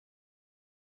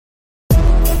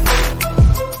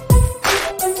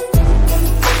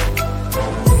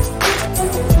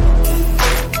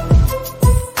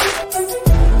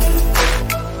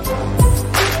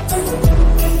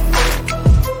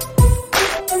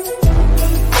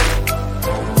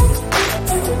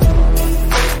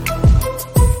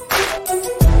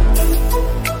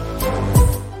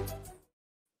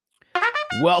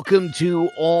Welcome to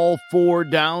All Four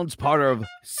Downs, part of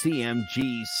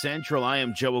CMG Central. I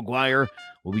am Joe Aguirre.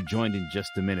 We'll be joined in just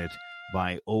a minute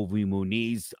by Ovi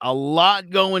Muniz. A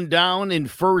lot going down in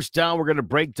first down. We're going to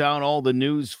break down all the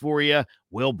news for you.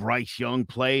 Will Bryce Young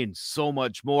play and so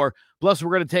much more. Plus, we're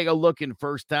going to take a look in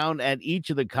first down at each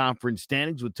of the conference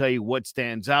standings. We'll tell you what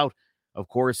stands out. Of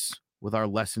course, with our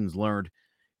lessons learned,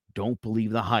 don't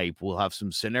believe the hype. We'll have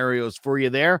some scenarios for you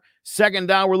there. Second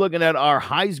down, we're looking at our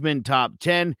Heisman top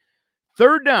 10.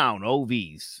 Third down,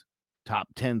 OV's top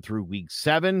 10 through week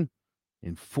 7.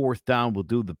 And fourth down, we'll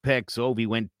do the picks. Ovi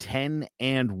went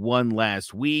 10-1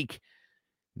 last week.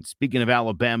 And speaking of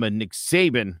Alabama, Nick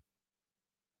Saban,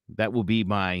 that will be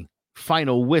my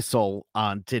final whistle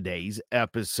on today's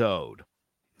episode.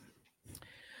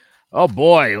 Oh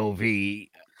boy, Ovi.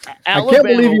 Alabama, I can't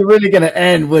believe you're really going to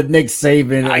end with Nick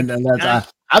Saban.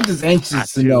 I'm just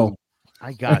anxious to know.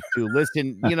 I got to.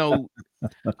 Listen,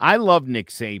 I love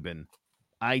Nick Saban.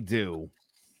 I do.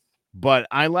 But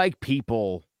I like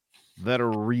people that are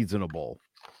reasonable.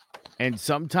 And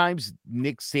sometimes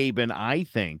Nick Saban, I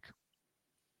think,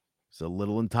 is a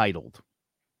little entitled.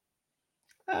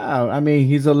 Oh, I mean,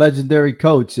 he's a legendary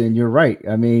coach, and you're right.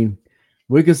 I mean,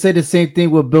 we could say the same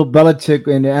thing with Bill Belichick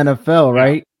in the NFL,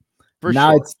 right?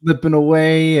 Now it's slipping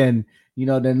away, and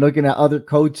then looking at other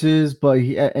coaches. But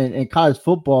in college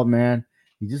football, man,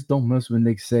 you just don't mess with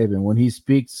Nick Saban. When he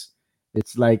speaks,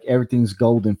 it's like everything's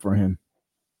golden for him.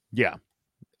 Yeah,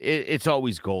 it's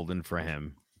always golden for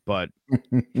him. But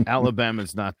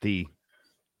Alabama's not the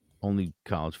only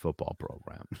college football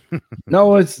program.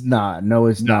 No, it's not. No,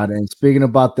 it's not. And speaking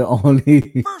about the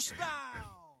only, first down,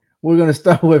 we're gonna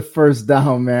start with first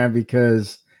down, man,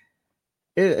 because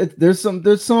there's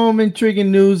some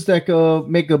intriguing news that could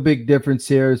make a big difference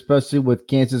here, especially with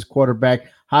Kansas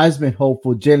quarterback Heisman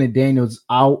hopeful Jalen Daniels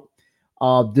out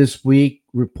this week.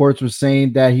 Reports were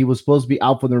saying that he was supposed to be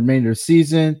out for the remainder of the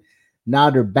season. Now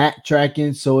they're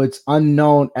backtracking, so it's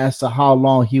unknown as to how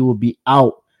long he will be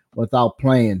out without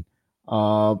playing.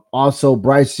 Also,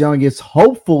 Bryce Young is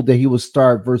hopeful that he will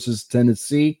start versus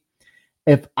Tennessee.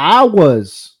 If I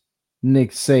was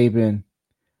Nick Saban,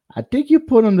 I think you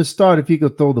put him to start if he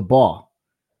could throw the ball.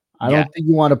 I don't think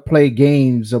you want to play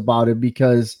games about it,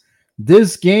 because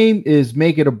this game is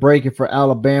make it or break it for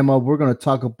Alabama. We're going to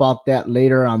talk about that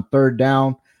later on third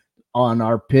down on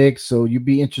our picks. So you'd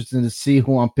be interested to see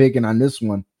who I'm picking on this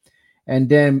one. And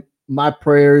then my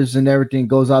prayers and everything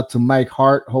goes out to Mike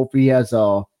Hart. Hopefully he has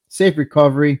a safe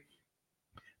recovery.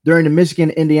 During the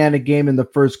Michigan-Indiana game in the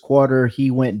first quarter,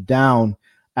 he went down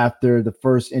after the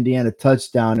first Indiana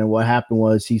touchdown, and what happened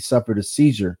was he suffered a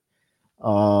seizure.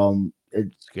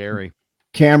 It's scary.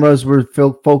 Cameras were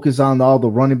focused on all the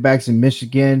running backs in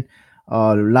Michigan.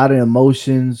 A lot of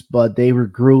emotions, but they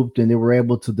regrouped and they were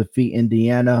able to defeat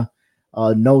Indiana.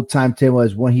 No timetable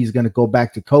as when he's going to go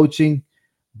back to coaching,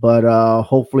 but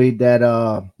hopefully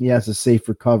that he has a safe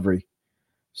recovery.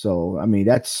 So, I mean,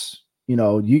 that's,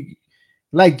 you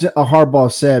like Harbaugh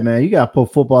said, man, you got to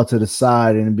put football to the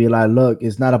side and be like, look,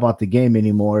 it's not about the game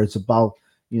anymore. It's about,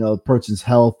 the person's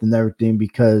health and everything,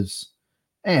 because,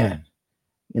 man,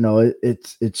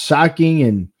 it's shocking,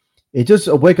 and it's just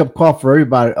a wake-up call for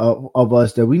everybody of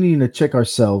us that we need to check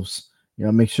ourselves,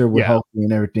 make sure we're healthy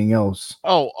and everything else.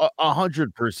 Oh,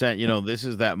 100%. This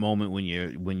is that moment when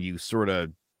you sort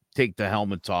of take the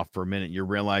helmets off for a minute, you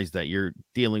realize that you're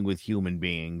dealing with human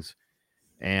beings,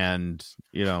 and,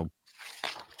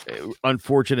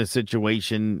 unfortunate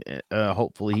situation.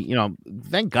 Hopefully,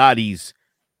 thank God he's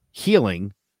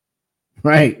healing.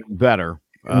 Right. Better.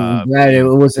 Glad it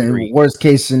wasn't a worst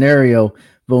case scenario.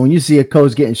 But when you see a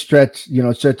coach getting stretched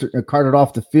carted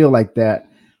off the field like that,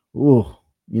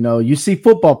 you see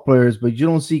football players, but you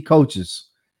don't see coaches.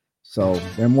 So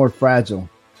they're more fragile.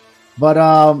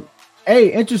 But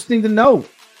hey, interesting to note,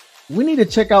 we need to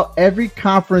check out every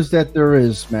conference that there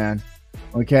is, man.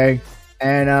 Okay.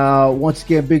 And once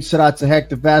again, big shout out to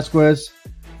Hector Vasquez.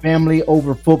 Family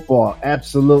over football.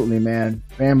 Absolutely, man.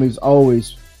 Family's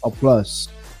always a plus.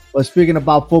 But speaking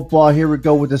about football, here we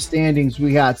go with the standings.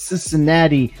 We got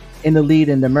Cincinnati in the lead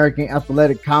in the American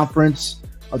Athletic Conference.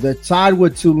 They're tied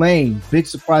with Tulane. Big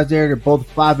surprise there. They're both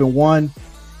 5-1.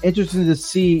 Interesting to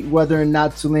see whether or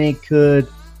not Tulane could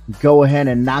go ahead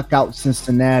and knock out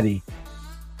Cincinnati.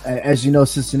 As you know,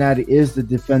 Cincinnati is the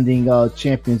defending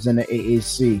champions in the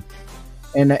AAC.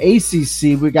 In the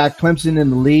ACC, we got Clemson in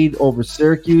the lead over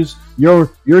Syracuse.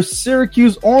 Your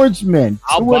Syracuse Orangemen.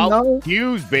 How about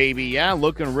Hughes, baby? Yeah,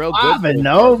 looking real good.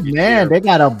 5-0, man. They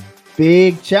got a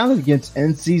big challenge against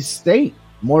NC State.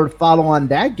 More to follow on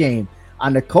that game.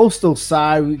 On the coastal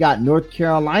side, we got North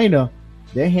Carolina.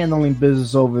 They're handling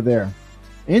business over there.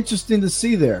 Interesting to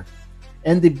see there.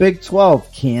 And the Big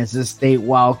 12, Kansas State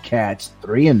Wildcats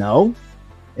 3-0.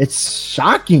 It's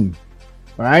shocking,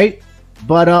 right?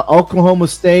 But Oklahoma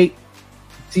State,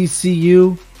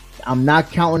 TCU, I'm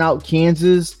not counting out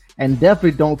Kansas, and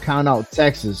definitely don't count out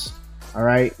Texas. All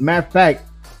right. Matter of fact,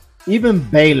 even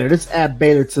Baylor, let's add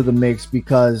Baylor to the mix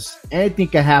because anything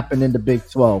can happen in the Big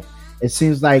 12. It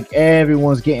seems like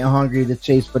everyone's getting hungry to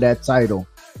chase for that title.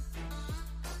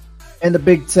 In the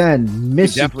Big 10,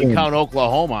 Michigan. Definitely count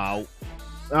Oklahoma out.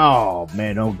 Oh,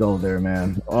 man, don't go there,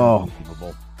 man. Oh.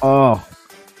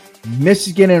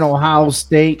 Michigan and Ohio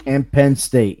State and Penn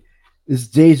State. It's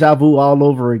deja vu all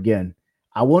over again.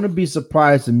 I wouldn't be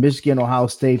surprised if Michigan and Ohio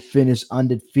State finish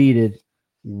undefeated,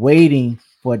 waiting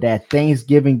for that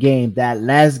Thanksgiving game, that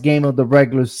last game of the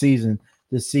regular season,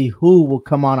 to see who will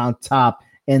come out on top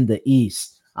in the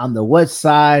East. On the west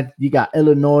side, you got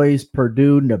Illinois,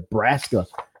 Purdue, Nebraska.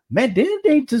 Man, didn't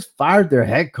they just fire their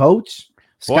head coach?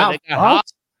 Scott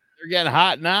Frost? They're getting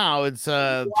hot now. It's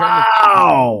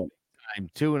wow. Time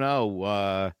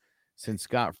 2-0 since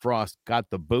Scott Frost got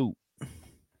the boot.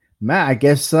 Man, I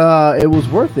guess it was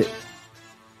worth it.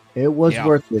 It was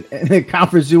worth it. And the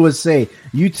Conference USA,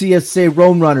 UTSA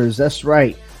Roam Runners. That's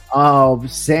right.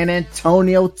 San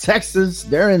Antonio, Texas.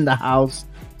 They're in the house,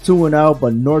 2-0.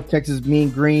 But North Texas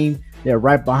Mean Green, they're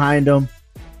right behind them.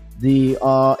 The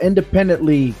Independent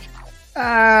League,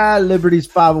 Liberty's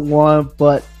 5-1.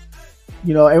 But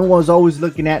you know, everyone's always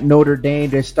looking at Notre Dame.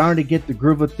 They're starting to get the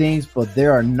groove of things, but they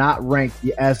are not ranked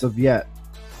as of yet.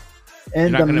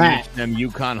 And the MAC, them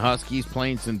UConn Huskies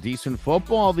playing some decent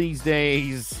football these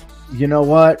days. You know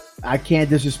what? I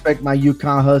can't disrespect my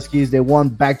UConn Huskies. They won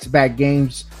back-to-back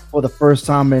games for the first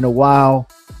time in a while,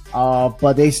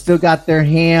 but they still got their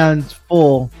hands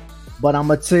full. But I'm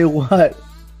gonna tell you what,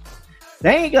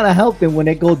 they ain't gonna help them when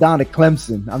they go down to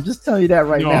Clemson. I'm just telling you that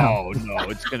right now. No,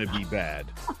 it's gonna be bad.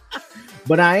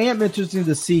 But I am interested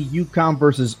to see UConn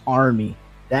versus Army.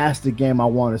 That's the game I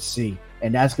want to see,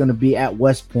 and that's going to be at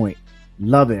West Point.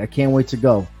 Love it. I can't wait to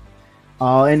go.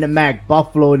 In the MAC,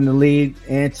 Buffalo in the lead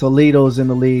and Toledo's in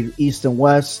the lead, East and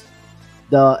West.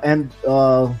 The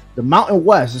Mountain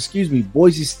West,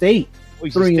 Boise State,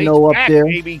 3-0 up there.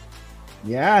 Baby.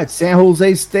 Yeah, it's San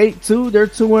Jose State too. They're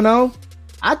 2-0.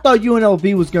 I thought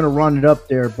UNLV was going to run it up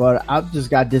there, but I just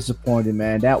got disappointed,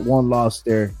 man. That one loss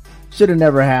there should have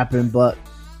never happened, but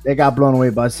they got blown away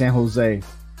by San Jose.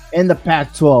 In the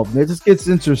Pac-12, it just gets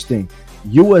interesting.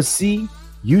 USC,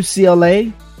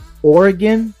 UCLA,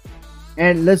 Oregon,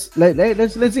 and let's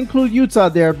include Utah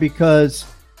there because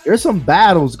there's some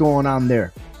battles going on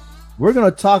there. We're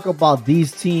gonna talk about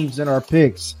these teams in our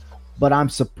picks, but I'm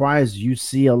surprised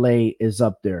UCLA is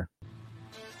up there.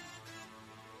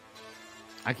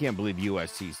 I can't believe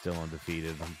USC is still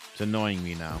undefeated. It's annoying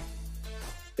me now.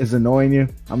 It's annoying you?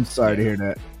 I'm sorry to hear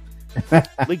that.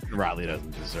 Lincoln Riley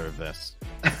doesn't deserve this.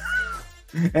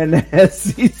 And the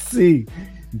SEC,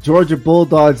 Georgia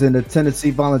Bulldogs and the Tennessee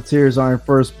Volunteers are in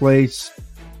first place.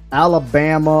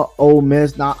 Alabama, Ole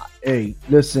Miss. Now, hey,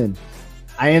 listen,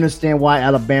 I understand why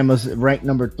Alabama's ranked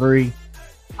number 3.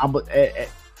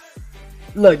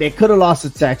 Look, they could have lost to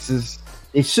Texas.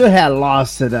 They should have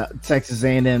lost to the Texas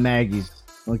A&M Aggies.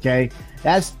 Okay,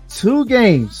 that's 2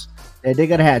 games that they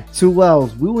could have had 2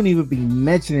 L's. We wouldn't even be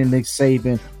mentioning Nick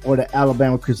Saban or the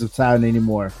Alabama Crimson Tide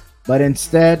anymore. But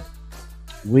instead,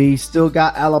 we still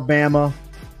got Alabama.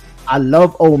 I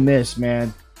love Ole Miss,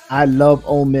 man. I love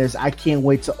Ole Miss. I can't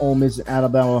wait till Ole Miss and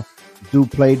Alabama do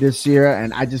play this year,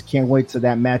 and I just can't wait till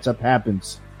that matchup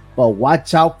happens. But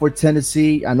watch out for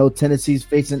Tennessee. I know Tennessee's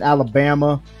facing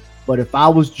Alabama, but if I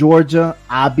was Georgia,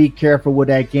 I'd be careful with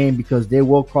that game because they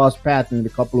will cross paths in a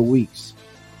couple of weeks.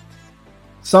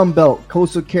 Sunbelt,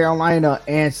 Coastal Carolina,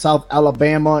 and South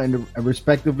Alabama, and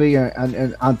respectively,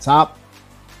 on top.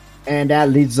 And that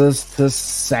leads us to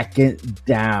second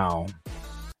down.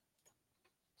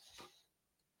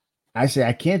 Actually,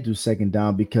 I can't do second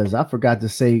down because I forgot to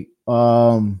say.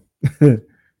 Oh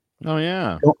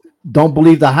yeah. Don't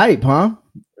believe the hype, huh?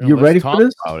 You ready for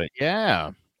this? About it.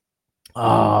 Yeah.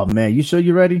 Oh man, you sure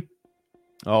you ready?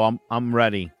 Oh, I'm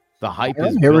ready. The hype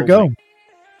is here. We go.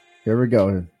 Here we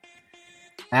go.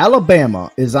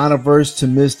 Alabama is on a verge to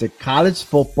miss the college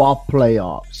football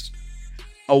playoffs.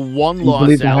 A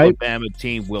one-loss Alabama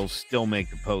team will still make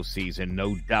the postseason,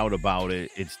 no doubt about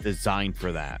it. It's designed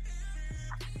for that.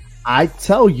 I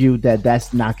tell you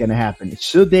that's not going to happen.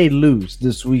 Should they lose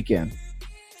this weekend?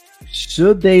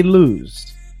 Should they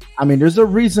lose? I mean, there's a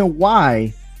reason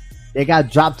why they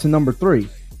got dropped to number 3.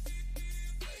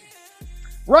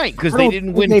 Right, because they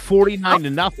didn't win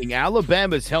 49-0.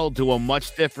 Alabama's held to a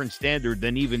much different standard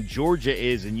than even Georgia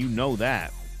is, and you know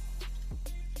that.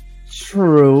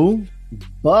 True,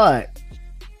 but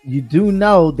you do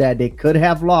know that they could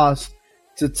have lost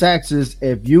to Texas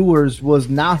if Ewers was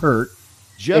not hurt.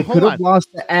 They could have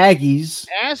lost to Aggies.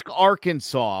 Ask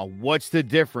Arkansas what's the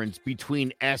difference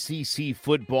between SEC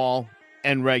football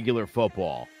and regular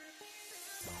football.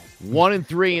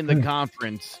 1-3 in the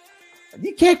conference.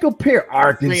 You can't compare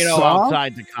Arkansas. 3-0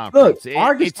 outside the conference. Look,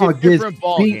 Arkansas it's a different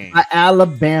ball beat game. by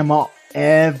Alabama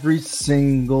every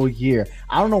single year.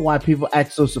 I don't know why people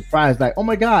act so surprised. Like, oh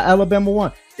my God, Alabama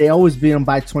won. They always beat them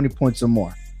by 20 points or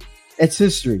more. It's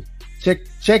history. Check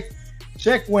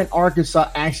when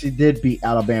Arkansas actually did beat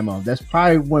Alabama. That's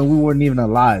probably when we weren't even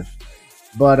alive.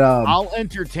 But I'll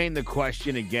entertain the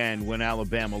question again when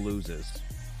Alabama loses.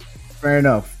 Fair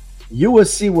enough.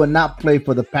 USC will not play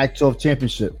for the Pac-12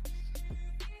 championship.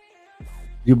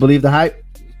 You believe the hype?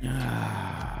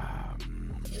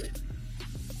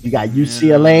 You got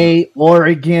UCLA,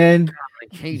 Oregon,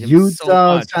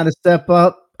 Utah so trying to step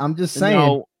up. I'm just saying.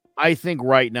 No, I think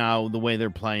right now, the way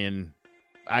they're playing,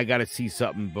 I got to see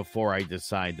something before I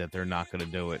decide that they're not going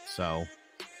to do it. So,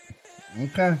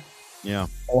 okay. Yeah.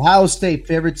 Ohio State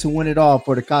favorite to win it all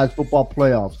for the college football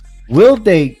playoffs. Will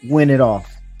they win it all?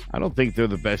 I don't think they're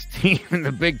the best team in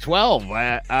the Big 12.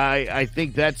 I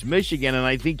think that's Michigan, and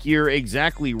I think you're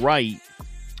exactly right.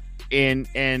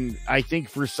 And I think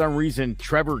for some reason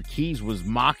Trevor Keys was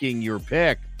mocking your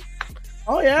pick.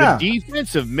 Oh, yeah. The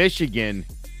defense of Michigan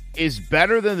is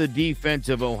better than the defense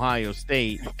of Ohio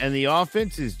State, and the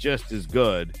offense is just as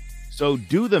good. So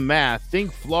do the math.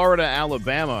 Think Florida,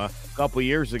 Alabama a couple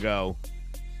years ago.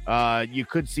 You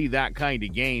could see that kind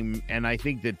of game, and I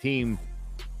think the team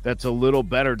that's a little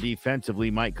better defensively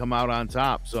might come out on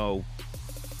top. So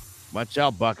watch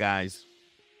out, Buckeyes.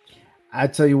 I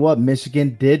tell you what,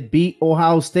 Michigan did beat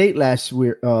Ohio State last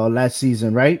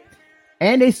season, right?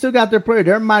 And they still got their player.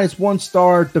 They're -1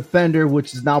 star defender,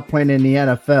 which is now playing in the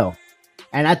NFL.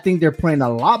 And I think they're playing a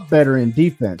lot better in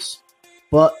defense.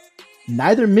 But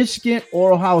neither Michigan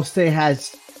or Ohio State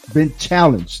has been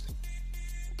challenged.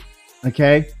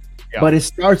 Okay? Yeah. But it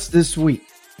starts this week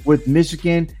with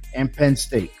Michigan and Penn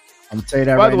State. I'm going to tell you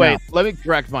that By right the way, now. let me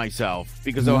correct myself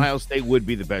because Ohio State would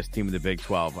be the best team in the Big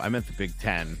 12. I meant the Big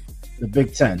 10. The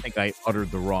Big 10. I think I uttered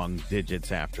the wrong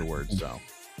digits afterwards. So,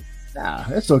 nah,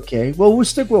 that's okay. Well, we'll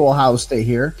stick with Ohio State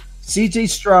here. CJ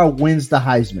Stroud wins the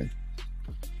Heisman.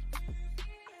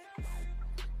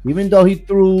 Even though he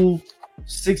threw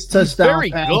 6 touchdown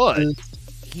passes.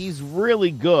 Good. He's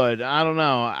really good. I don't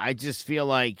know. I just feel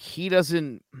like he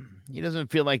doesn't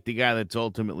feel like the guy that's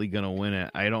ultimately going to win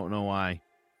it. I don't know why.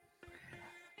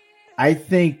 I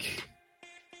think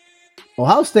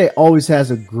Ohio State always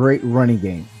has a great running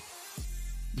game.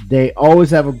 They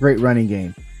always have a great running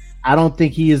game. I don't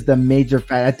think he is the major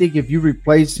factor. I think if you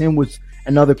replace him with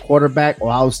another quarterback,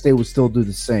 Ohio State would still do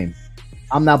the same.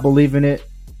 I'm not believing it.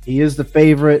 He is the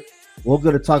favorite. We're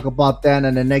going to talk about that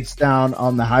in the next down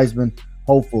on the Heisman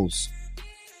hopefuls.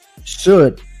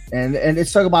 And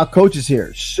let's talk about coaches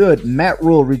here. Should Matt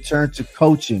Rule return to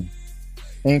coaching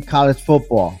in college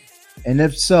football? And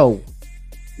if so,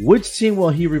 which team will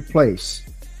he replace?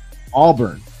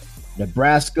 Auburn,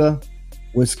 Nebraska,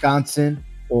 Wisconsin,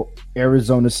 or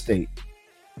Arizona State?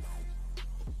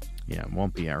 Yeah, it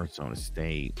won't be Arizona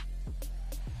State.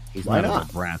 He's Why not not? a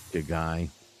Nebraska guy.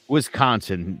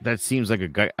 Wisconsin, that seems like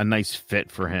a nice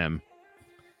fit for him.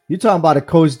 You're talking about a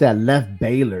coach that left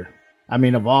Baylor. I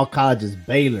mean, of all colleges,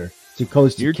 Baylor to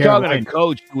coach to Carolina. Talking a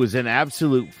coach who was an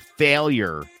absolute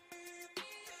failure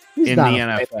in the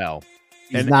NFL.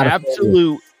 An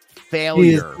absolute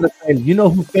failure. You know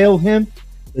who failed him?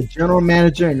 The general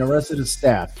manager and the rest of the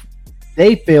staff.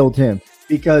 They failed him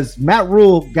because Matt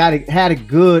Rule had it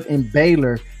good in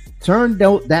Baylor, turned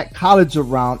out that college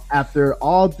around after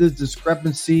all the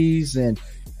discrepancies and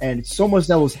so much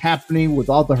that was happening with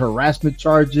all the harassment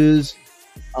charges,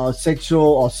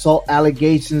 sexual assault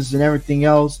allegations, and everything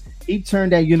else. He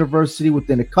turned that university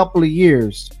within a couple of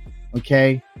years,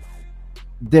 okay,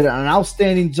 did an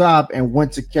outstanding job and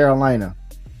went to Carolina.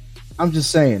 I'm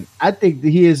just saying, I think that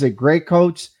he is a great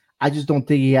coach. I just don't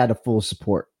think he had the full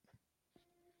support.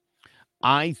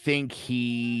 I think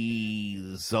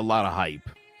he's a lot of hype.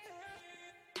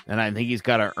 And I think he's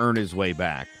got to earn his way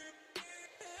back.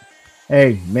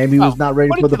 Hey, maybe he was not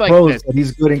ready for the pros, but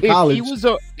he's good in college.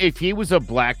 If he was a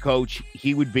black coach,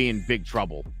 he would be in big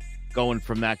trouble going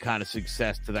from that kind of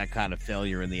success to that kind of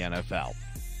failure in the NFL.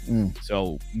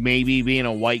 So maybe being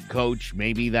a white coach,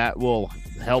 maybe that will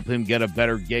help him get a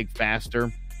better gig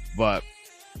faster. But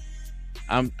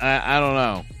I don't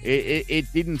know.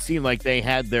 It didn't seem like they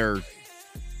had their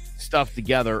stuff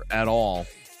together at all.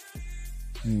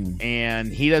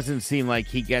 And he doesn't seem like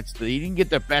he didn't get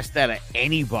the best out of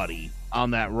anybody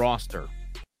on that roster.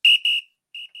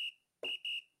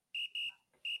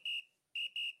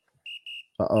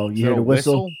 You hear the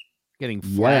whistle? Getting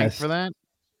flagged for that?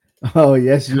 Oh,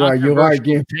 yes, you are. You are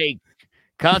again.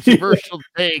 Controversial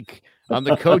take on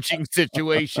the coaching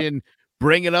situation.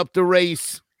 Bringing up the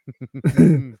race.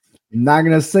 Not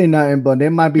gonna say nothing, but they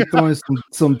might be throwing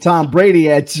some Tom Brady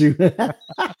at you.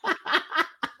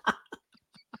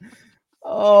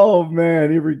 Oh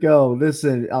man, here we go.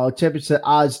 Listen, championship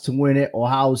odds to win it: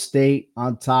 Ohio State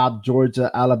on top, Georgia,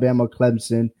 Alabama,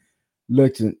 Clemson.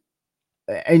 Listen,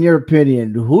 in your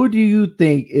opinion, who do you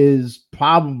think is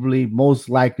probably most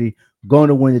likely going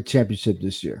to win the championship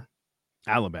this year?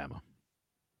 Alabama.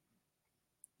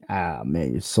 Ah,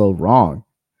 man, you're so wrong.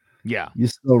 Yeah, you're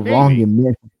so wrong. You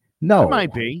man. No, it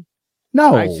might be.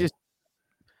 No,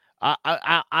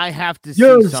 I have to.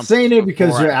 You're saying it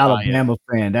because you're Alabama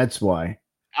fan. That's why.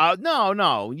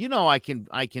 No. You know, I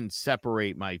can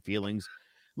separate my feelings.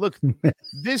 Look,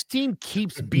 this team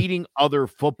keeps beating other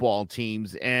football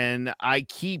teams, and I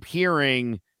keep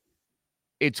hearing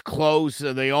it's close.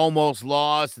 They almost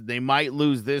lost. They might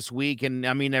lose this week, and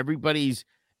I mean, everybody's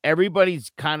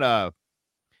kind of.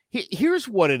 Here's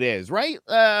what it is, right?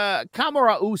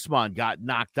 Kamaru Usman got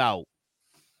knocked out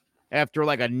after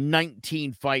like a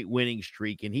 19-fight winning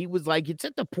streak, and he was like, it's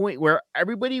at the point where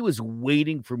everybody was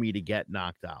waiting for me to get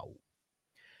knocked out.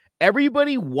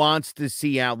 Everybody wants to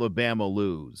see Alabama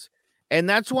lose, and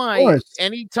that's why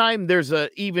anytime there's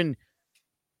even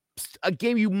a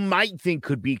game you might think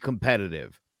could be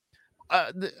competitive,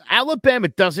 Alabama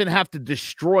doesn't have to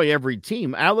destroy every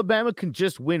team. Alabama can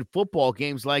just win football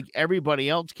games like everybody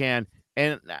else can.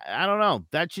 And I don't know.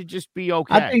 That should just be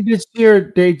okay. I think this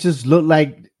year they just look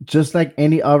like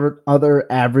any other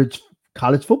average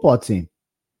college football team.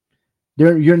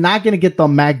 You're not going to get the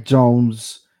Mac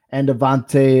Jones and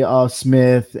Devontae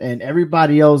Smith and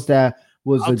everybody else that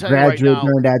was a graduate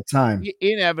during that time.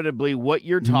 Inevitably, what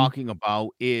you're talking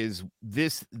about is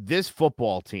this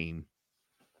football team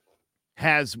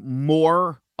has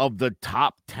more of the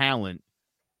top talent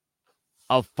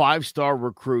of 5-star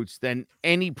recruits than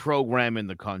any program in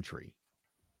the country.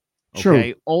 Okay.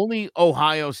 True. Only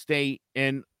Ohio State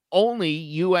and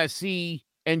only USC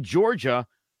and Georgia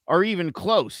are even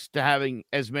close to having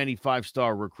as many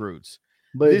 5-star recruits.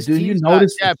 But do you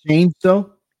notice the change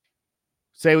though?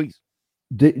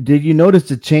 Did you notice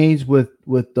the change with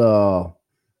the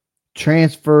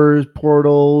transfers,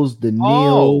 portals, the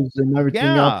Neals, and everything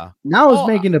else? Now it's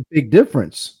making a big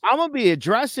difference. I'm gonna be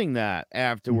addressing that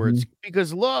afterwards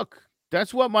because look,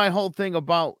 that's what my whole thing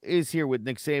about is here with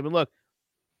Nick Saban. Look,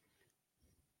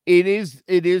 it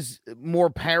is more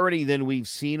parity than we've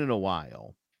seen in a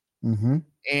while,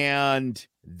 and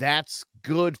that's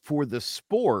good for the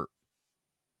sport.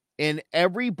 And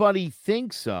everybody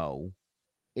thinks so,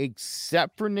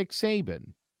 except for Nick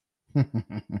Saban.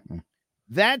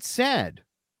 That said,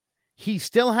 he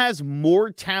still has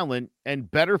more talent and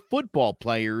better football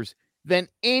players than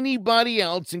anybody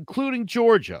else, including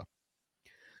Georgia.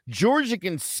 Georgia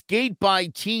can skate by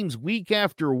teams week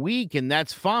after week, and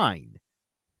that's fine.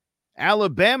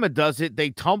 Alabama does it. They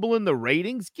tumble in the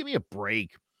ratings. Give me a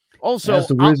break. Also, that's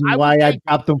the reason why I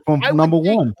dropped them from number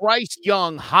one. Bryce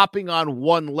Young hopping on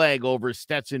one leg over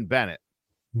Stetson Bennett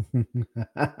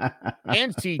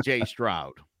and CJ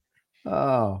Stroud.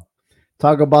 Oh,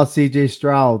 talk about CJ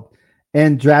Stroud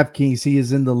and DraftKings. He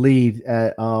is in the lead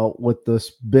at with the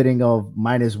bidding of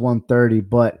minus 130.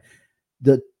 But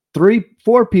the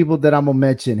 4 people that I'm gonna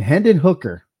mention, Hendon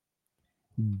Hooker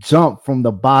jumped from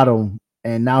the bottom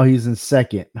and now he's in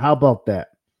second. How about that?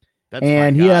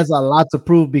 And he has a lot to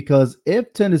prove because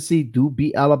if Tennessee do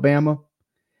beat Alabama,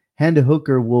 Hendon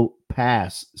Hooker will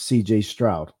pass CJ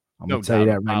Stroud. I'm going to tell you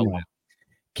that right now.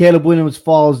 Caleb Williams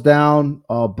falls down.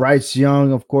 Bryce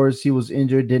Young, of course, he was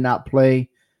injured, did not play.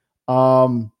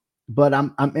 But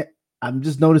I'm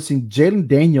just noticing Jalen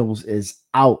Daniels is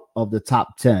out of the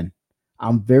top 10.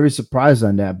 I'm very surprised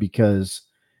on that because,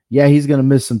 yeah, he's going to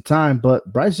miss some time,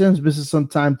 but Bryce Young's missing some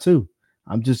time too.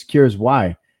 I'm just curious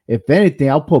why. If anything,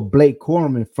 I'll put Blake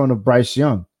Corum in front of Bryce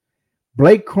Young.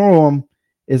 Blake Corum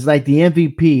is like the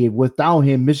MVP. Without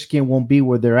him, Michigan won't be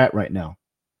where they're at right now.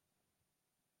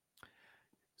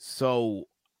 So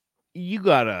you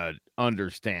got to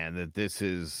understand that this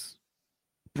is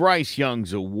Bryce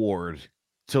Young's award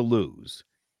to lose.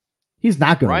 He's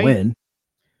not going to win.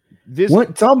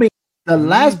 Tell me, the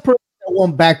last person that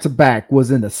won back-to-back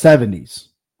was in the 70s.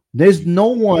 There's no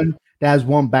one that has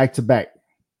won back-to-back.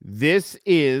 This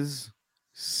is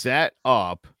set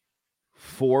up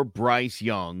for Bryce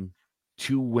Young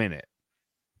to win it.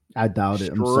 I doubt it.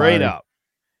 I'm Straight sorry. up.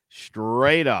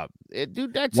 Straight up.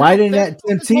 Dude, that's Why how didn't that's that how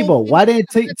Tim this whole Tebow? Why didn't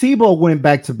Tebow win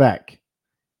back to back?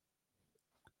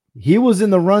 He was in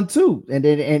the run too, and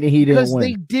he didn't because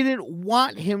they win. didn't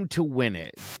want him to win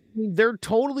it. I mean, they're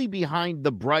totally behind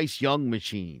the Bryce Young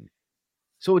machine.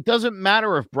 So it doesn't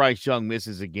matter if Bryce Young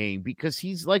misses a game because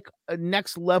he's like a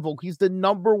next level. He's the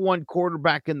number one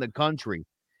quarterback in the country.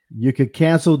 You could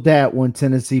cancel that when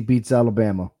Tennessee beats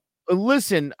Alabama.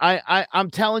 Listen,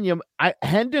 I'm telling you,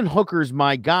 Hendon Hooker's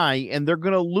my guy, and they're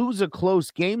going to lose a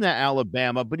close game to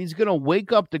Alabama, but he's going to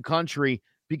wake up the country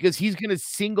because he's going to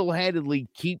single-handedly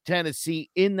keep Tennessee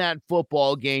in that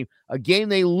football game, a game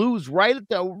they lose right at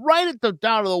the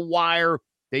down to the wire.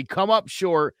 They come up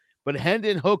short, but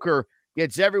Hendon Hooker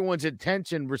gets everyone's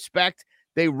attention, respect.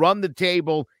 They run the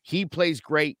table. He plays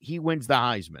great. He wins the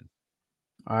Heisman.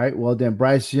 All right. Well, then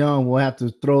Bryce Young will have to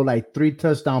throw like 3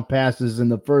 touchdown passes in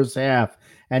the first half,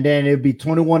 and then it'd be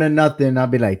 21-0. I'll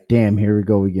be like, damn, here we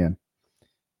go again.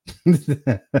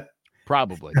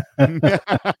 Probably.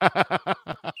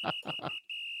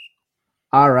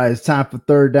 All right. It's time for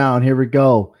third down. Here we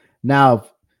go. Now,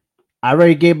 I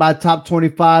already gave my top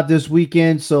 25 this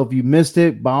weekend. So if you missed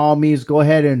it, by all means, go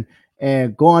ahead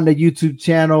and go on the YouTube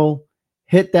channel,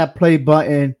 hit that play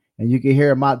button, and you can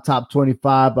hear my top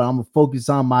 25, but I'm going to focus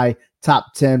on my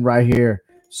top 10 right here.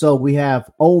 So we have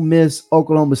Ole Miss,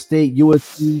 Oklahoma State,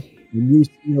 USC, and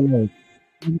UCLA.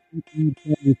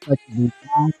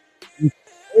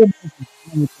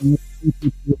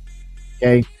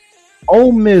 Okay.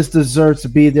 Ole Miss deserves to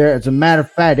be there. As a matter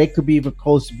of fact, they could be even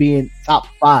close to being top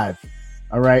 5.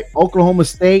 All right. Oklahoma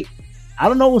State, I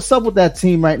don't know what's up with that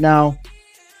team right now.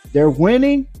 They're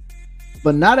winning,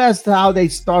 but not as to how they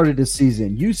started the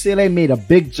season. UCLA made a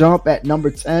big jump at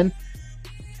number 10.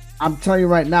 I'm telling you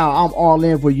right now, I'm all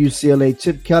in for UCLA.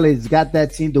 Chip Kelly has got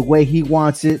that team the way he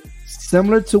wants it,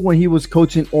 similar to when he was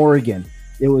coaching Oregon.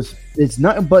 It's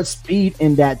nothing but speed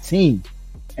in that team.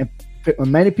 And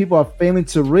many people are failing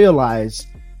to realize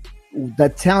the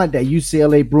talent that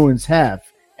UCLA Bruins have.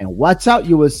 And watch out,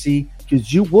 USC,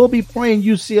 because you will be playing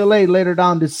UCLA later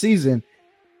down this season.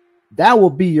 That will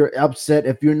be your upset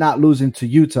if you're not losing to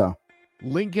Utah.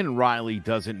 Lincoln Riley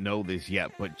doesn't know this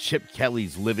yet, but Chip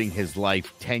Kelly's living his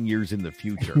life 10 years in the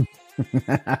future.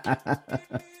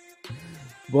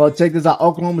 Well, check this out.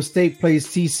 Oklahoma State plays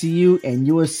TCU, and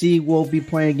USC will be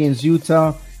playing against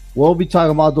Utah. We'll be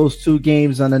talking about those 2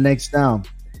 games on the next down.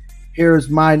 Here's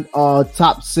my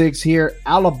top 6 here.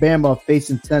 Alabama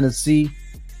facing Tennessee.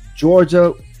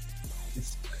 Georgia,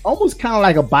 it's almost kind of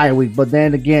like a bye week, but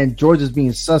then again, Georgia's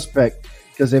being suspect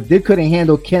because if they couldn't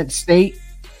handle Kent State,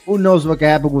 who knows what could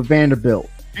happen with Vanderbilt.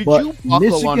 Did but you buckle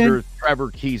Michigan, under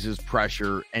Trevor Keys'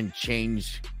 pressure and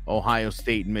change Ohio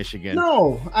State and Michigan?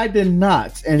 No, I did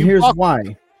not. And You here's buckled. why.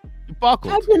 You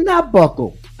buckled. I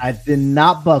did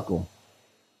not buckle.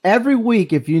 Every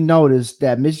week, if you notice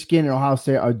that Michigan and Ohio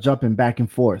State are jumping back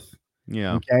and forth.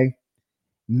 Yeah. Okay.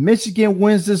 Michigan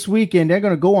wins this weekend. They're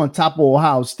going to go on top of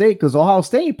Ohio State because Ohio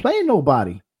State ain't playing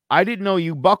nobody. I didn't know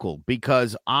you buckled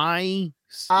because I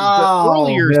Oh,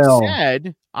 earlier hell.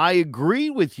 said I agree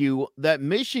with you that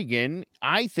Michigan,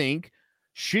 I think,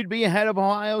 should be ahead of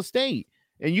Ohio State.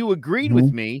 And you agreed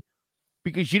with me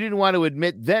because you didn't want to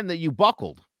admit then that you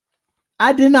buckled.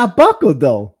 I did not buckle,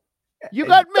 though. You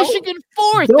got Michigan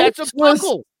 4th. That's a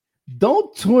buckle.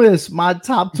 Don't twist my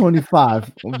top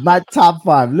 25. My top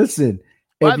 5. Listen.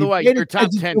 By the way, your top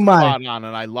 10 spot on,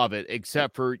 and I love it,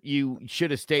 except for you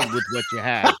should have stayed with what you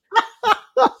had.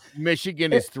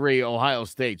 Michigan is 3, Ohio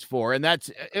State's 4. And that's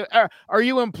are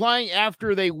you implying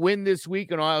after they win this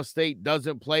week and Ohio State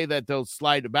doesn't play that they'll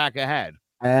slide back ahead?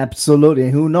 Absolutely.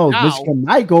 And who knows? Now, Michigan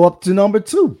might go up to number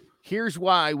 2. Here's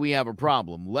why we have a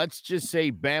problem. Let's just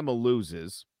say Bama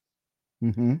loses.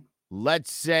 Mm-hmm.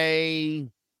 Let's say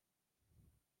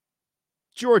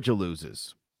Georgia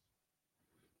loses.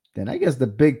 Then I guess the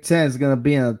Big Ten is going to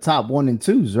be in the top 1 and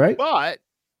 2s, right? But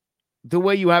the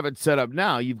way you have it set up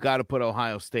now, you've got to put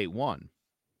Ohio State 1.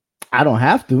 I don't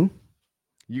have to.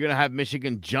 You're going to have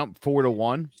Michigan jump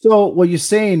 4-1. So what you're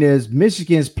saying is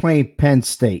Michigan's playing Penn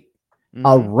State,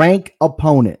 a ranked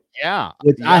opponent. Yeah.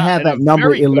 Which I have at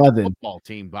number 11. Football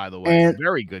team, by the way. And,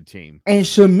 very good team. And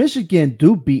should Michigan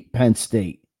do beat Penn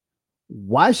State,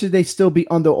 why should they still be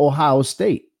under Ohio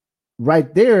State?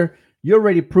 Right there, you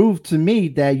already proved to me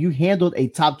that you handled a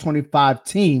top 25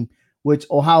 team, which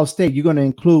Ohio State, you're going to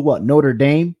include what? Notre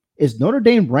Dame? Is Notre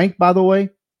Dame ranked, by the way?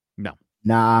 No.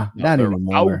 Nah, not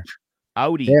anymore.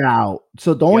 Outie. They're out.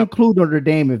 So don't include Notre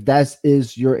Dame if that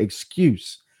is your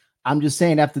excuse. I'm just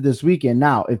saying after this weekend.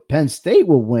 Now, if Penn State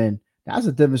will win, that's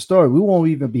a different story. We won't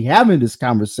even be having this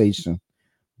conversation.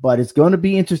 but it's going to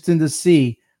be interesting to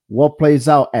see what plays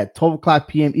out at 12 o'clock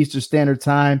p.m. Eastern Standard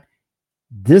Time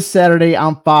this Saturday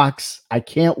on Fox. I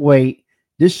can't wait.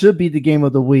 This should be the game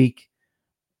of the week.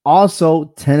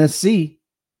 Also, Tennessee.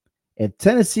 If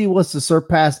Tennessee was to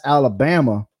surpass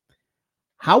Alabama,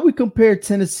 how we compare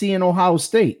Tennessee and Ohio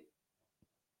State?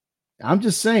 I'm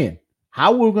just saying,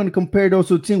 how we're going to compare those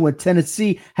two teams when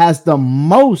Tennessee has the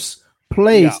most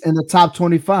plays in the top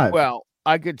 25? Well,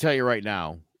 I could tell you right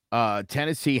now,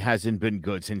 Tennessee hasn't been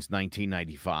good since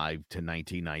 1995 to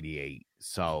 1998.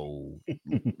 So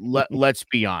let's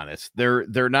be honest.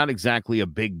 They're not exactly a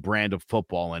big brand of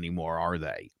football anymore, are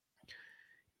they?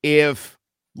 If,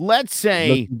 let's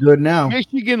say, good now,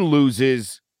 Michigan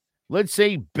loses, let's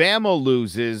say Bama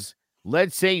loses,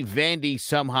 let's say Vandy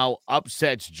somehow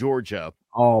upsets Georgia,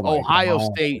 Ohio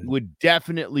State would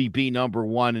definitely be number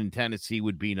one and Tennessee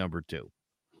would be number two.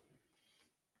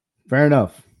 Fair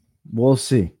enough. We'll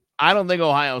see. I don't think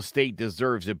Ohio State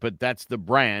deserves it, but that's the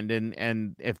brand.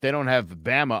 And if they don't have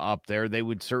Bama up there, they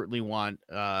would certainly want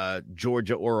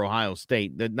Georgia or Ohio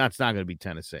State. That's not going to be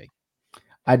Tennessee.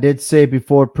 I did say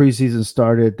before preseason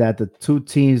started that the two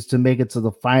teams to make it to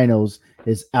the finals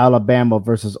is Alabama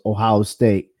versus Ohio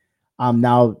State. I'm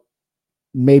now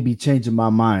maybe changing my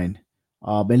mind.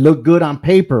 It looked good on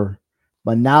paper,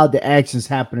 but now the action's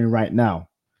happening right now.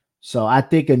 So I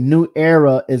think a new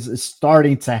era is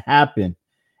starting to happen.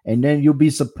 And then you'll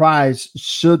be surprised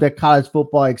should the college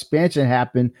football expansion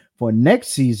happen for next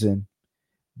season,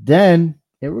 then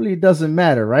it really doesn't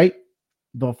matter, right?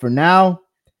 But for now,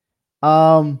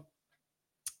 you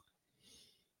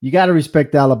got to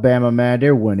respect Alabama, man.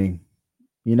 They're winning.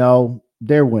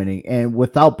 They're winning. And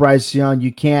without Bryce Young,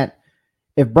 you can't.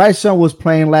 If Bryce Young was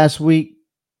playing last week,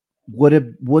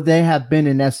 would they have been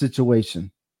in that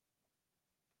situation?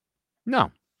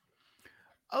 No.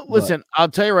 Listen, I'll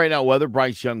tell you right now, whether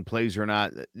Bryce Young plays or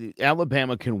not,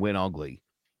 Alabama can win ugly.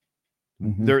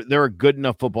 Mm-hmm. They're a good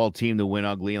enough football team to win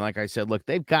ugly. And like I said, look,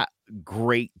 they've got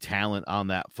great talent on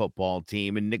that football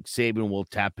team, and Nick Saban will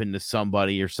tap into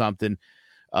somebody or something.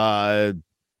 The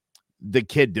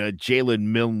kid, Jalen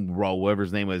Milroe, whatever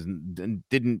his name was,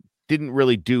 didn't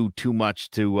really do too much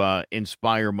to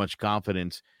inspire much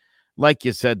confidence. Like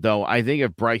you said, though, I think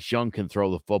if Bryce Young can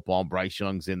throw the football, Bryce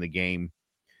Young's in the game.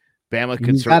 Bama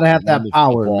can got to have that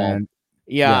power, man.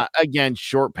 Yeah, again,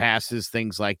 short passes,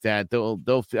 things like that. They'll.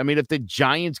 I mean, if the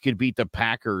Giants could beat the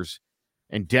Packers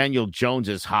and Daniel Jones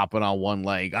is hopping on one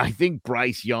leg, I think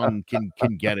Bryce Young can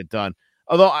get it done.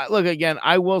 Although, look, again,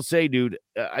 I will say, dude,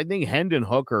 I think Hendon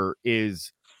Hooker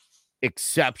is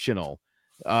exceptional.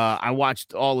 I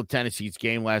watched all of Tennessee's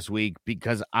game last week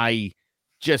because I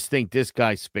just think this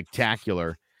guy's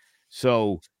spectacular.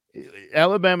 So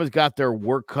Alabama's got their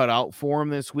work cut out for them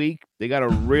this week. They got a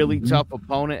really tough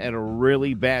opponent at a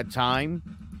really bad time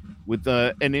with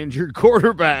an injured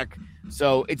quarterback.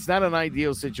 So it's not an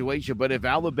ideal situation. But if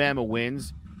Alabama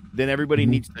wins, then everybody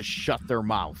needs to shut their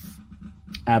mouth.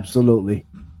 Absolutely.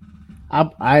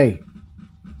 I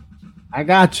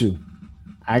got you.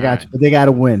 But they got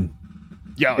to win.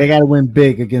 Yeah, they got to win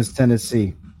big against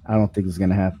Tennessee. I don't think it's going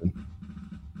to happen.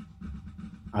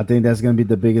 I think that's going to be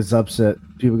the biggest upset.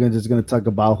 People are just going to talk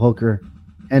about Hooker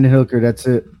and Hooker. That's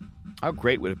it. How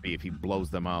great would it be if he blows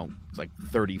them out? It's like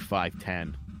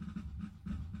 35-10.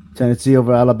 Tennessee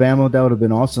over Alabama. That would have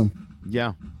been awesome.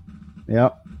 Yeah.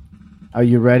 Yep. Are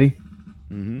you ready?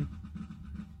 Mm-hmm.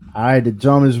 All right. The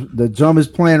drum is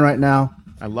playing right now.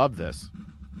 I love this.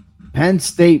 Penn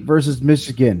State versus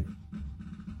Michigan.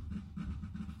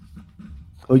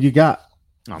 Who you got?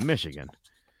 Oh, Michigan.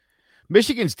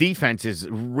 Michigan's defense is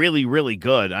really, really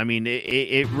good. I mean,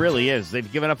 it really is. They've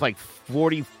given up like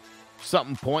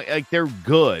 40-something points. Like, they're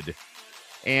good.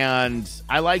 And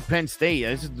I like Penn State.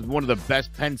 This is one of the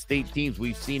best Penn State teams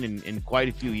we've seen in quite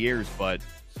a few years, but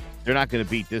they're not going to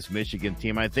beat this Michigan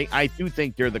team. I do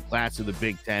think they're the class of the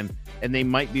Big Ten, and they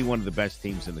might be one of the best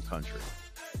teams in the country.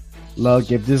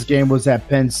 Look, if this game was at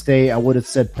Penn State, I would have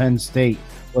said Penn State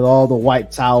with all the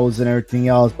white towels and everything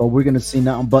else, but we're going to see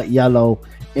nothing but yellow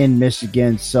in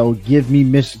Michigan. So give me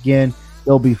Michigan.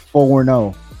 They'll be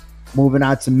 4-0. Moving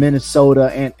on to Minnesota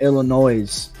and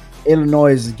Illinois.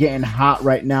 Illinois is getting hot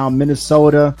right now.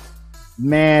 Minnesota,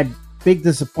 man, big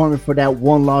disappointment for that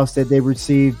one loss that they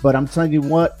received. But I'm telling you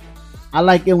what, I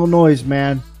like Illinois,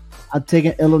 man. I'm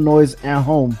taking Illinois at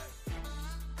home.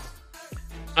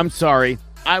 I'm sorry.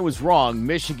 I was wrong.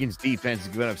 Michigan's defense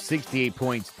has given up 68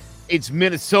 points. It's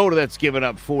Minnesota that's given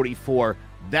up 44.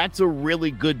 That's a really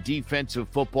good defensive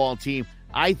football team.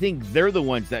 I think they're the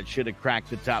ones that should have cracked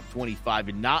the top 25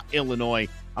 and not Illinois.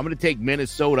 I'm going to take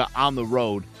Minnesota on the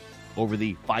road over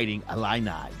the Fighting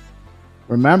Illini.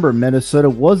 Remember, Minnesota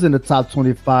was in the top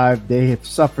 25. They have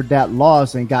suffered that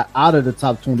loss and got out of the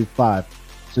top 25.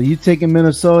 So you taking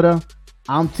Minnesota?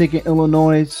 I'm taking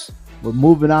Illinois. We're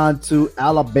moving on to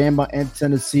Alabama and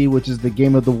Tennessee, which is the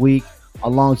game of the week,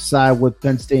 alongside with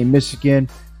Penn State and Michigan.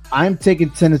 I'm taking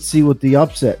Tennessee with the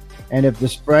upset. And if the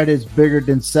spread is bigger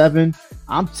than 7,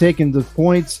 I'm taking the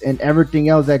points and everything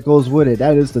else that goes with it.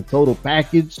 That is the total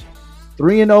package.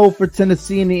 3-0 for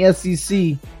Tennessee in the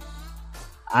SEC.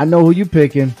 I know who you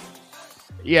picking.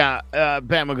 Yeah,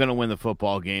 Bama going to win the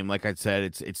football game. Like I said,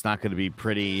 it's not going to be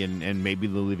pretty, and maybe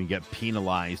they'll even get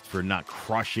penalized for not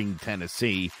crushing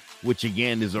Tennessee, which,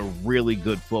 again, is a really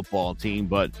good football team.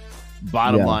 But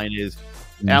bottom line is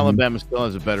Alabama still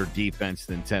has a better defense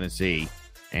than Tennessee,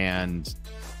 and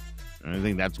I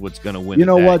think that's what's going to win. You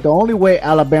know what? The only way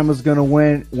Alabama's going to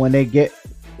win when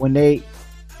they,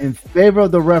 in favor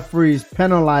of the referees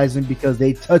penalizing because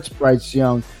they touch Bryce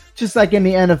Young. Just like in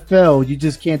the NFL, you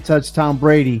just can't touch Tom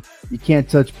Brady. You can't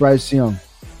touch Bryce Young.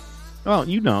 Well,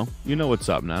 you know what's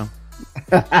up now.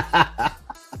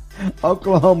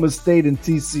 Oklahoma State and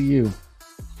TCU.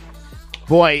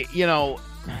 Boy,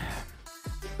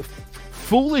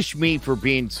 foolish me for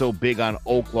being so big on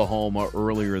Oklahoma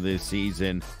earlier this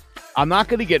season. I'm not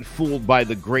going to get fooled by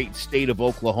the great state of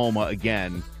Oklahoma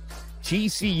again.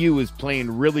 TCU is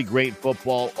playing really great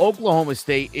football. Oklahoma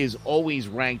State is always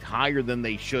ranked higher than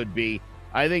they should be.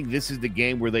 I think this is the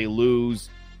game where they lose.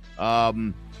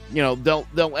 They'll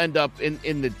end up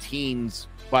in the teens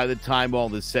by the time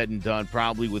all is said and done,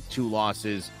 probably with 2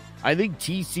 losses. I think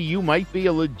TCU might be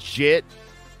a legit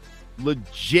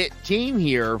team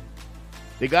here.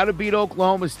 They got to beat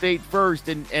Oklahoma State first,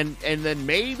 and then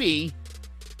maybe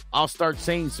I'll start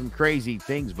saying some crazy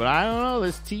things. But I don't know,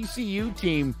 this TCU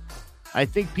team, I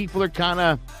think people are kind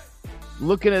of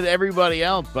looking at everybody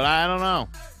else, but I don't know.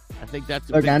 I think that's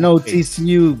a look. I know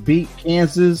TCU beat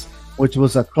Kansas, which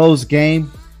was a close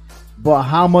game, but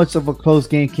how much of a close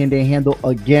game can they handle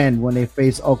again when they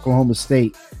face Oklahoma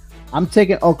State? I'm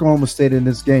taking Oklahoma State in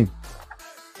this game.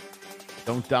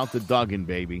 Don't doubt the Duggan,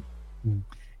 baby.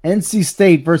 NC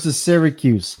State versus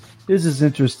Syracuse. This is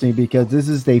interesting because this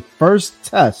is the first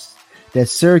test that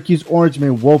Syracuse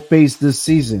Orangemen will face this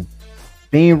season.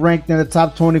 Being ranked in the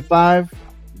top 25,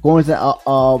 going to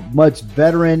a much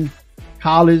veteran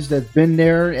college that's been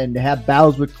there and have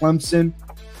battles with Clemson,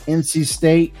 NC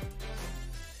State.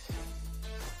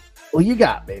 Who you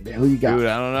got, baby? Who you got? Dude,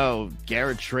 I don't know.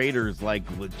 Garrett Schrader's like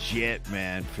legit,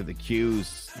 man, for the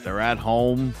Qs. They're at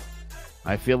home.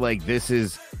 I feel like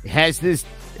has this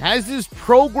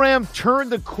program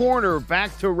turned the corner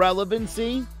back to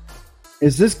relevancy?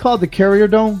 Is this called the Carrier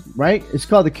Dome, right? It's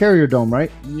called the Carrier Dome,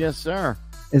 right? Yes, sir.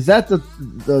 Is that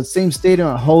the same stadium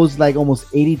that holds like almost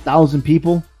 80,000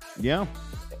 people? Yeah.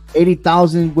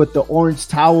 80,000 with the orange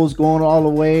towels going all the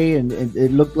way, and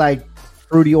it looked like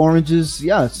fruity oranges.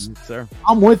 Yes, sir.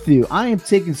 I'm with you. I am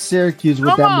taking Syracuse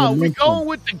with that momentum. We're going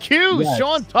with the Qs. Yes.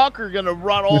 Sean Tucker going to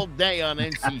run all day on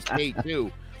NC State,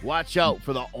 too. Watch out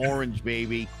for the orange,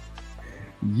 baby.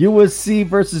 USC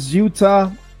versus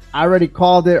Utah. I already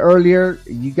called it earlier.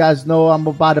 You guys know I'm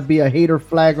about to be a hater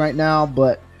flag right now,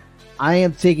 but I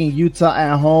am taking Utah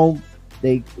at home.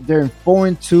 They're in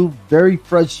 4-2, very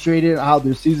frustrated how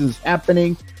their season's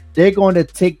happening. They're going to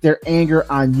take their anger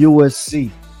on USC.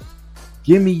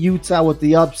 Give me Utah with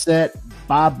the upset.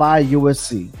 Bye-bye,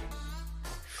 USC.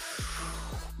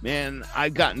 Man,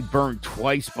 I've gotten burned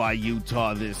twice by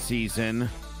Utah this season.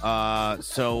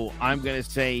 So I'm going to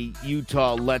say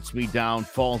Utah lets me down,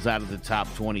 falls out of the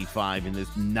top 25, and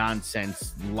this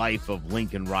nonsense life of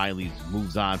Lincoln Riley's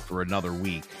moves on for another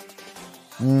week.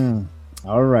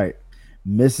 All right.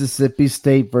 Mississippi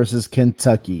State versus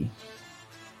Kentucky.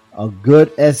 A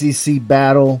good SEC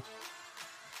battle.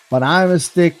 But I'm going to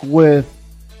stick with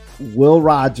Will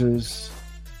Rogers.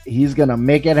 He's going to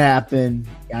make it happen.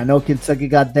 I know Kentucky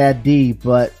got that D,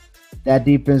 but that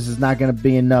defense is not going to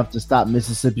be enough to stop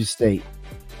Mississippi State.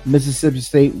 Mississippi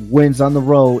State wins on the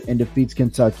road and defeats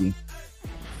Kentucky.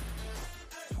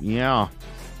 Yeah,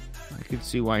 I can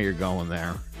see why you're going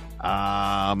there.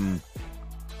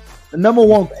 The number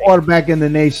one quarterback in the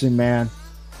nation, man.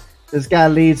 This guy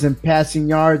leads in passing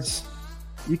yards.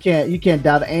 You can't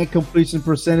doubt it. And completion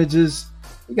percentages.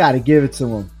 You got to give it to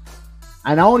him.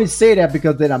 And I only say that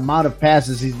because of the amount of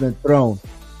passes he's been thrown.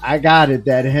 I got it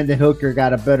that Hendon Hooker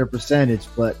got a better percentage,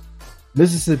 but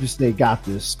Mississippi State got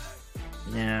this.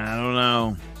 Yeah, I don't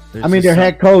know. Their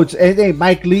head coach, hey,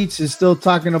 Mike Leach is still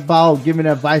talking about giving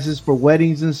advices for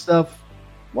weddings and stuff.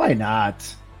 Why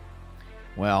not?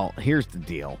 Well, here's the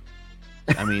deal.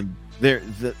 I mean,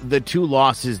 the 2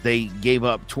 losses, they gave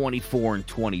up 24 and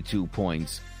 22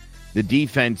 points. The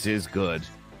defense is good.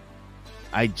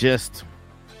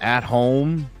 At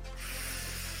home,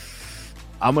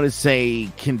 I'm going to say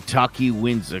Kentucky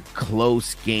wins a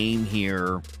close game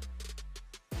here.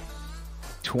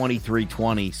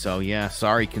 23-20. So, yeah,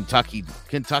 sorry, Kentucky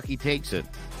takes it.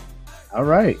 All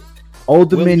right. Old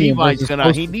Dominion versus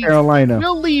Carolina.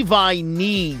 Will Levi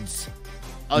needs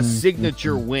a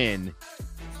signature win,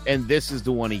 and this is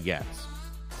the one he gets.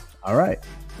 All right.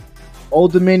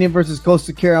 Old Dominion versus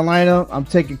Coastal Carolina. I'm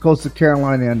taking Coastal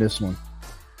Carolina on this one.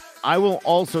 I will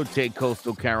also take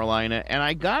Coastal Carolina, and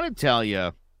I got to tell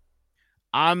you,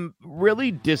 I'm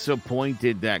really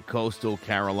disappointed that Coastal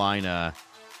Carolina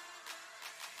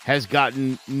has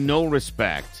gotten no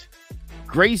respect.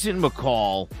 Grayson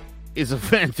McCall is a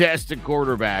fantastic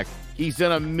quarterback. He's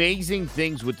done amazing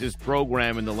things with this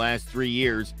program in the last 3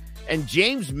 years, and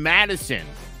James Madison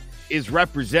is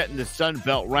representing the Sun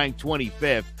Belt ranked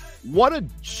 25th. What a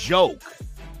joke.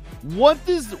 What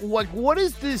does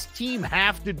this team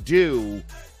have to do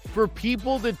for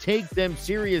people to take them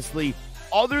seriously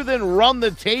other than run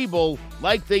the table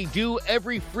like they do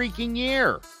every freaking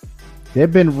year?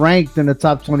 They've been ranked in the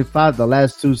top 25 the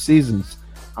last 2 seasons.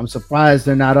 I'm surprised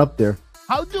they're not up there.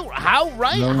 How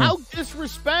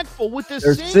disrespectful with the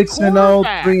They're same 6-0,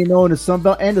 3-0 in the Sun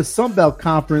Belt, and the Sun Belt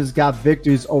Conference got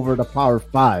victories over the Power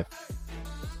 5.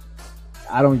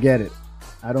 I don't get it.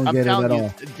 I don't get it at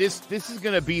all. This is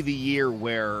going to be the year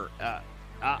where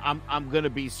I'm going to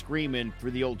be screaming for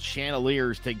the old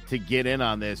Chandeliers to get in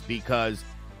on this, because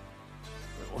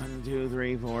 1, 2,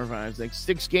 3, 4, 5,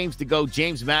 6 games to go.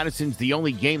 James Madison's the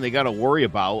only game they got to worry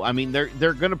about. I mean, they're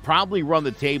going to probably run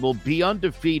the table, be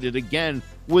undefeated again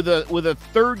with a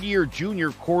third-year junior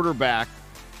quarterback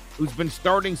who's been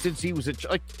starting since he was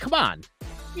come on,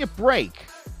 give me a break.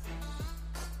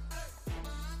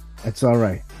 That's all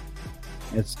right.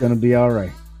 It's going to be all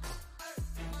right.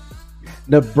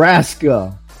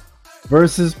 Nebraska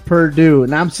versus Purdue.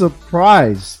 And I'm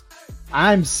surprised.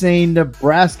 I'm saying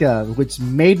Nebraska, which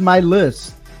made my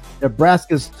list.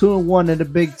 Nebraska's 2-1 in the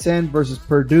Big Ten versus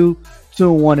Purdue,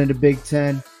 2-1 in the Big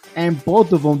Ten. And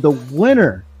both of them, the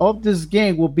winner of this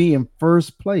game will be in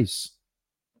first place.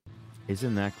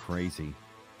 Isn't that crazy?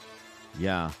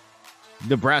 Yeah.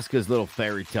 Nebraska's little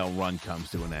fairy tale run comes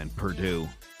to an end. Purdue.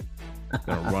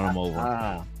 Gonna run them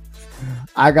over.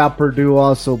 I got Purdue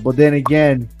also, but then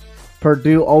again,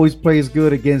 Purdue always plays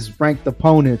good against ranked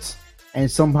opponents and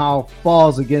somehow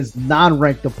falls against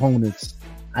non-ranked opponents.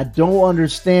 I don't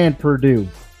understand Purdue.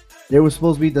 They were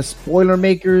supposed to be the spoiler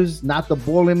makers, not the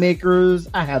Boilermakers.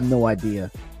 I have no idea.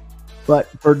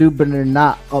 But Purdue better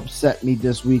not upset me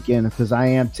this weekend, because I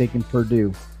am taking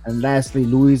Purdue. And lastly,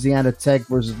 Louisiana Tech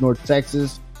versus North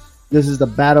Texas. This is the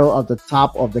battle of the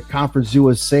top of the Conference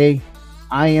USA.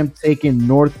 I am taking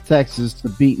North Texas to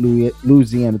beat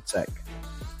Louisiana Tech.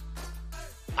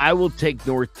 I will take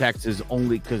North Texas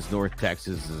only because North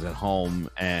Texas is at home,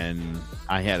 and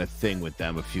I had a thing with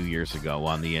them a few years ago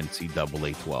on the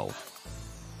NCAA 12.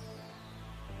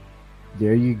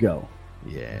 There you go.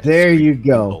 Yeah. There you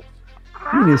go.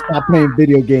 You need to stop playing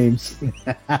video games.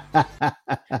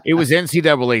 It was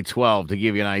NCAA 12 to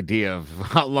give you an idea of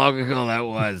how long ago that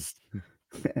was.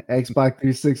 Xbox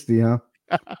 360, huh?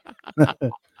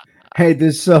 Hey,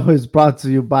 this show is brought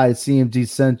to you by CMG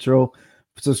Central.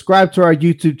 Subscribe to our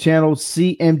YouTube channel,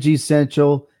 CMG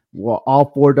Central. Well,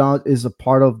 All 4 Downs is a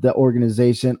part of the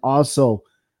organization. Also,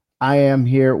 I am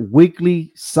here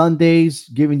weekly Sundays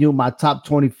giving you my top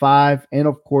 25. And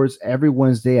of course, every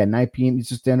Wednesday at 9 p.m.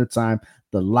 Eastern Standard Time,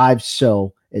 the live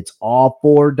show. It's All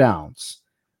 4 Downs.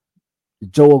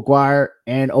 Joe Aguirre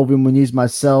and Ovi Muniz,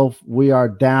 myself, we are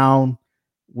down.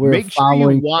 We're Make sure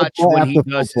you watch when he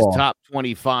does his top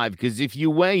 25, because if you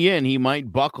weigh in, he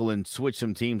might buckle and switch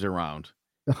some teams around.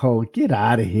 Oh, get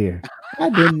out of here. I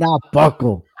did not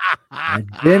buckle. I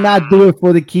did not do it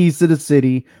for the Keys to the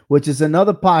City, which is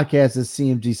another podcast at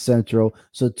CMG Central.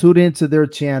 So tune into their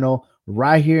channel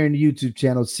right here in the YouTube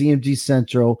channel, CMG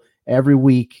Central, every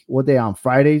week. What day on?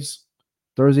 Fridays?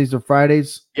 Thursdays or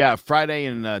Fridays? Yeah, Friday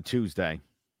and Tuesday.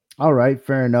 All right,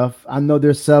 fair enough. I know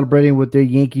they're celebrating with their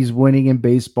Yankees winning in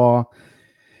baseball,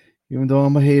 even though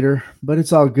I'm a hater, but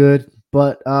it's all good.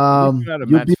 But you're not a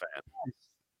Mets fan.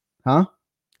 Huh?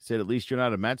 Said at least you're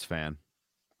not a Mets fan.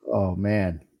 Oh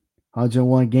man.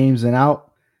 101 games and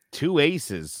out. 2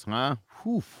 aces, huh?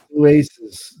 Oof. 2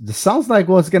 aces. This sounds like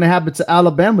what's gonna happen to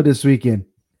Alabama this weekend.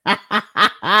 Bryce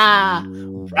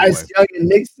Young and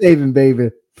Nick Saban,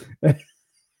 baby.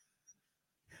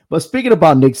 But speaking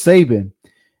about Nick Saban,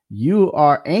 you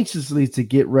are anxiously to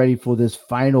get ready for this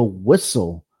final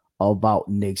whistle about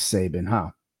Nick Saban, huh?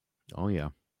 Oh, yeah.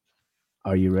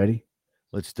 Are you ready?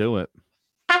 Let's do it.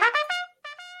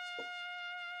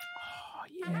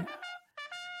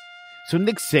 So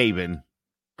Nick Saban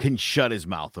can shut his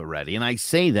mouth already, and I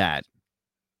say that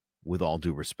with all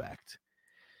due respect.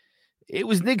 It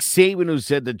was Nick Saban who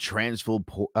said the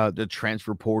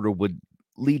transfer portal would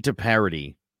lead to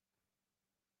parity,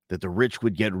 that the rich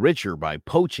would get richer by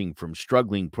poaching from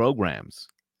struggling programs.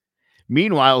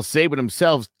 Meanwhile, Saban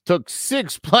himself took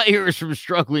 6 players from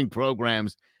struggling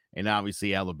programs, and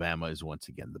obviously Alabama is once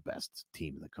again the best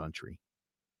team in the country.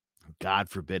 God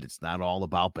forbid it's not all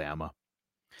about Bama.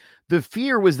 The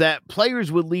fear was that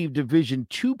players would leave Division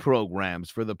II programs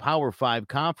for the Power 5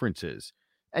 conferences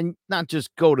and not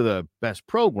just go to the best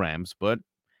programs, but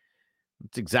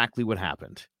that's exactly what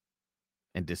happened.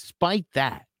 And despite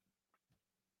that,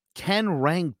 10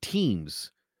 ranked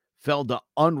teams fell to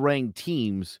unranked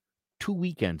teams 2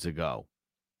 weekends ago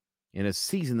in a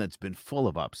season that's been full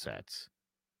of upsets.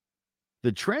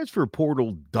 The transfer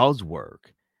portal does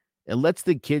work. It lets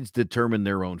the kids determine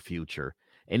their own future,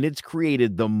 and it's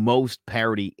created the most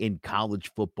parity in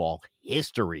college football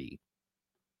history.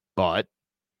 But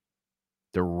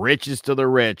the richest of the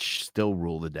rich still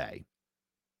rule the day,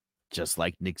 just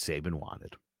like Nick Saban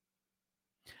wanted.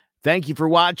 Thank you for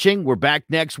watching. We're back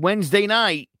next Wednesday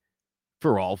night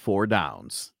for All 4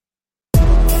 Downs.